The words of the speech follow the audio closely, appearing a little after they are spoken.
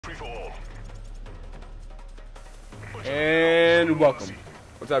And welcome.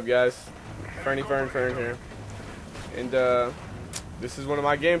 What's up, guys? Fern here. And this is one of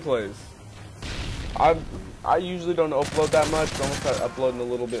my gameplays. I usually don't upload that much, but I'm gonna start uploading a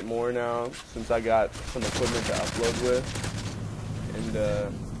little bit more now since I got some equipment to upload with. And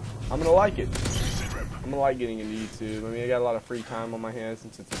I'm gonna like it. I'm gonna like getting into YouTube. I mean, I got a lot of free time on my hands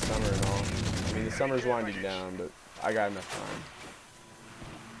since it's the summer and all. I mean, the summer's winding down, but I got enough time.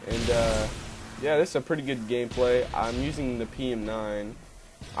 And yeah, this is a pretty good gameplay. I'm using the PM9.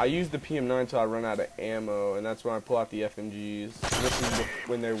 I use the PM9 until I run out of ammo, and that's when I pull out the FMGs. This is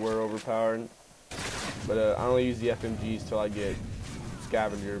when they were overpowered. But I only use the FMGs till I get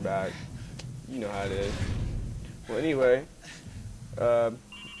Scavenger back. You know how it is. Well, anyway,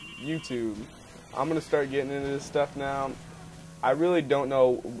 YouTube. I'm going to start getting into this stuff now. I really don't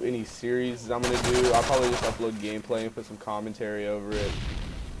know any series I'm going to do. I'll probably just upload gameplay and put some commentary over it.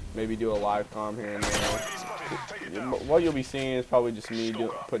 Maybe do a live com here and there. What you'll be seeing is probably just me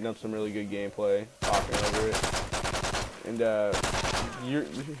putting up some really good gameplay, talking over it. And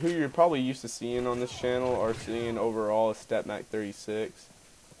who you're probably used to seeing on this channel or seeing overall is StepMac36.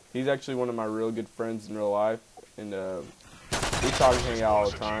 He's actually one of my real good friends in real life, and we talk and hang out all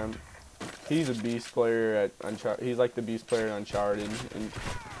the time. He's a beast player at Uncharted. He's like the beast player in Uncharted, and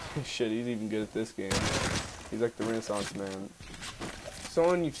shit, he's even good at this game. He's like the Renaissance man.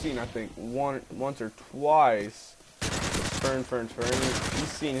 Someone you've seen, I think, once or twice, is Fern. You've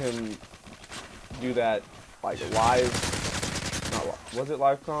seen him do that, like, live, was it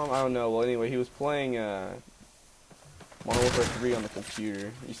live com? I don't know. Well, anyway, he was playing Modern Warfare 3 on the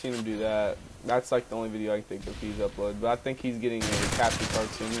computer. You've seen him do that. That's, like, the only video I can think of he's uploaded. But I think he's getting a capture card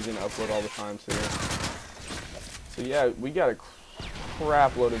soon. He's going to upload all the time soon. So, yeah, we got a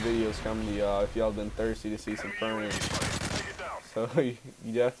crap load of videos coming to y'all if y'all been thirsty to see some Fern. So you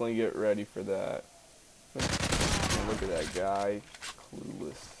definitely get ready for that. Look at that guy,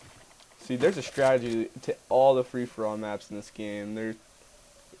 clueless. See, there's a strategy to all the free-for-all maps in this game.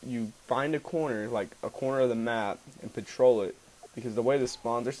 You find a corner, like a corner of the map, and patrol it. Because the way the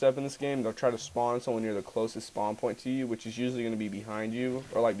spawns are set up in this game, they'll try to spawn someone near the closest spawn point to you, which is usually going to be behind you,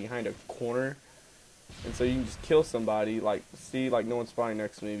 or like behind a corner. And so you can just kill somebody, like, see, like, no one's spawning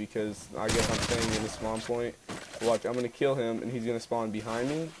next to me because I guess I'm staying in the spawn point. Watch, I'm going to kill him, and he's going to spawn behind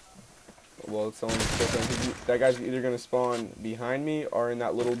me. Well, someone kill him. That guy's either going to spawn behind me or in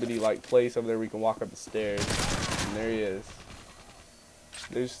that little bitty, like, place over there where you can walk up the stairs. And there he is.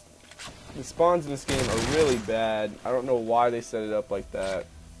 The spawns in this game are really bad. I don't know why they set it up like that.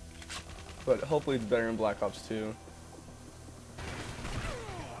 But hopefully it's better in Black Ops 2.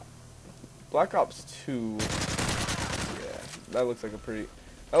 Black Ops 2, yeah, that looks like a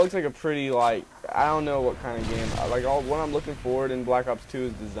pretty, like, I don't know what kind of game. Like, what I'm looking forward in Black Ops 2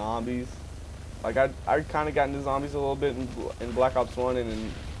 is the zombies. Like, I kind of got into zombies a little bit in Black Ops 1 and in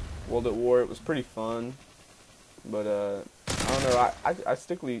World at War. It was pretty fun. But, I don't know,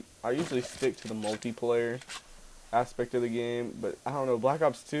 I usually stick to the multiplayer aspect of the game. But, I don't know, Black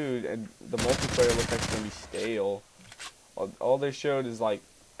Ops 2, and the multiplayer looks like it's going to be stale. All they showed is, like,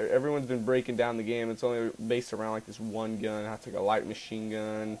 everyone's been breaking down the game. It's only based around like this one gun. It's like a light machine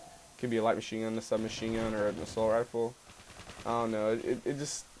gun. Could be a light machine gun, a submachine gun, or an assault rifle. I don't know. It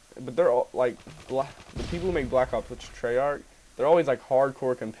just. But they're all like the people who make Black Ops, which Treyarch, they're always like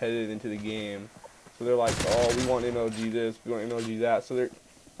hardcore competitive into the game. So they're like, oh, we want MLG this, we want MLG that. So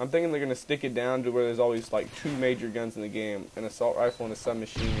I'm thinking they're gonna stick it down to where there's always like two major guns in the game: an assault rifle and a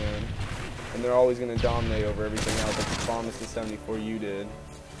submachine gun. And they're always gonna dominate over everything else, like the Promise in 74U did.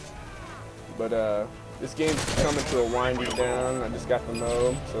 But this game's coming to a winding down. I just got the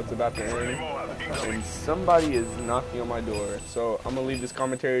mode, so it's about to end. And somebody is knocking on my door. So I'm gonna leave this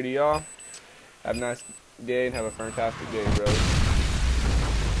commentary to y'all. Have a nice day and have a fantastic day, bros.